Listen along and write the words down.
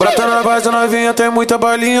base novinha, tem muita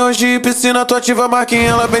balinha. Hoje piscina, tu ativa a marquinha,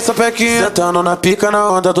 ela bem sapequinha. Sentando na pica, na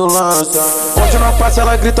onda do lança. Onde não passa,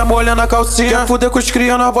 ela grita molhando a calcinha. Quer fuder com os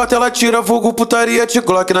cria, nós bota, ela tira. Vulgo putaria, te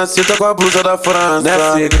Glock na cinta com a blusa da França.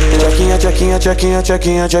 Tchekinha, tchekinha, tchekinha,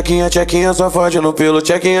 tchekinha, tchekinha, tchekinha, só fode no pelo.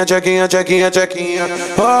 Tchekinha, tchekinha, tchekinha, tchekinha.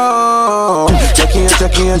 Oh, tchekinha,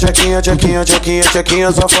 tchekinha, tchekinha, tchekinha, tchekinha,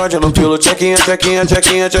 tchekinha, só fode no pelo. Tchekinha, tchekinha,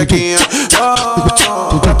 tchekinha, tchekinha.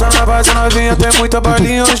 Oh, tá na base novinha, tem muita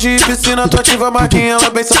balinha. Hoje piscina, tu ativa a marquinha, ela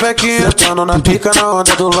bem sapequinha. Sentando na pica, na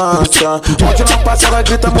onda do lança. Onde não passa, ela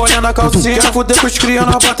grita molhando a calcinha. Quer fuder com os cria,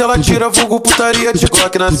 nós bota, ela tira. Vulgo putaria, te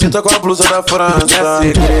Glock na cinta com a blusa da França.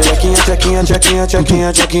 Tchekinha, tchekinha, tchekinha,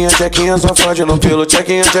 tchekinha, tchekinha, tchekinha, só fode no pelo.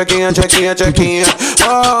 Tchekinha, tchekinha, tchekinha, tchekinha.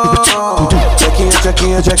 Oh, tchekinha,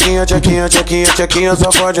 tchekinha, tchekinha, tchekinha, tchekinha, tchekinha,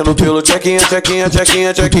 só fode no pelo. Tchekinha, tchekinha,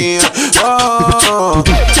 tchekinha, tchekinha. Oh,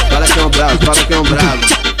 fala que é um bravo, fala que é um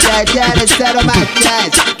bravo. Quer sério, mais quer,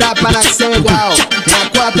 tá pra nascer igual.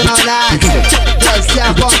 Enquanto não nasce,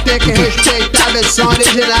 vocês vão ter que respeitar a versão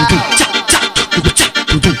original.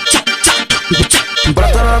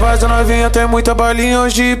 Brota na base novinha, tem muita balinha.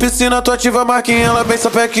 Hoje piscina, tu ativa a marquinha, ela bem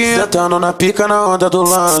sapequinha. Sentando na pica, na onda do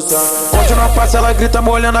lança. Onde não passa, ela grita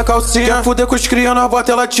molhando a calcinha. Quer fuder com os cria, nós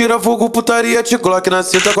bota, ela tira. Vulgo putaria, te Glock na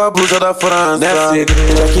cinta com a blusa da França.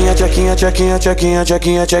 Tchekinha, tchekinha, tchekinha, tchekinha,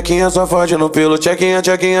 tchekinha, tchekinha, só fode no pelo. Tchekinha,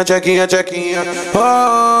 tchekinha, tchekinha, tchekinha.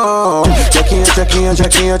 Oh, tchekinha, tchekinha,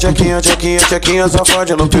 tchekinha, tchekinha, tchekinha, tchekinha, só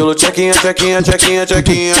fode no pelo. Tchekinha, tchekinha, tchekinha,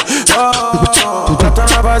 tchekinha. Oh, brota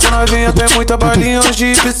na base novinha, tem muita balinha.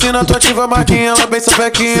 Hoje piscina, tu ativa a marquinha, ela bem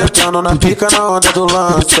sapequinha. Sentando na pica, na onda do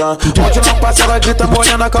lança. Onde não passa, ela grita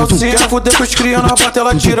molhando a calcinha. Quer fuder com os cria, nós bota,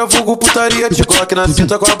 ela tira. Vulgo putaria, te Glock na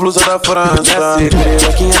cinta com a blusa da França.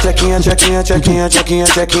 Tchekinha, tchekinha, tchekinha, tchekinha, tchekinha,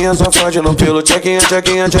 tchekinha, só fode no pelo. Tchekinha,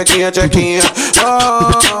 tchekinha, tchekinha, tchekinha.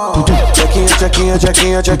 Oh, tchekinha, tchekinha,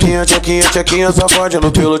 tchekinha, tchekinha, tchekinha, tchekinha, só fode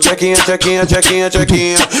no pelo. Tchekinha, tchekinha, tchekinha,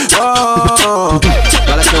 tchekinha. Oh,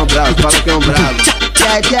 fala que é um bravo, fala que é um bravo.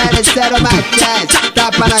 Quer sério, mais quer,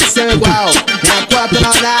 tá pra nascer igual. Enquanto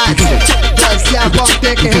não nasce, vocês vão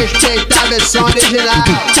ter que respeitar a versão original.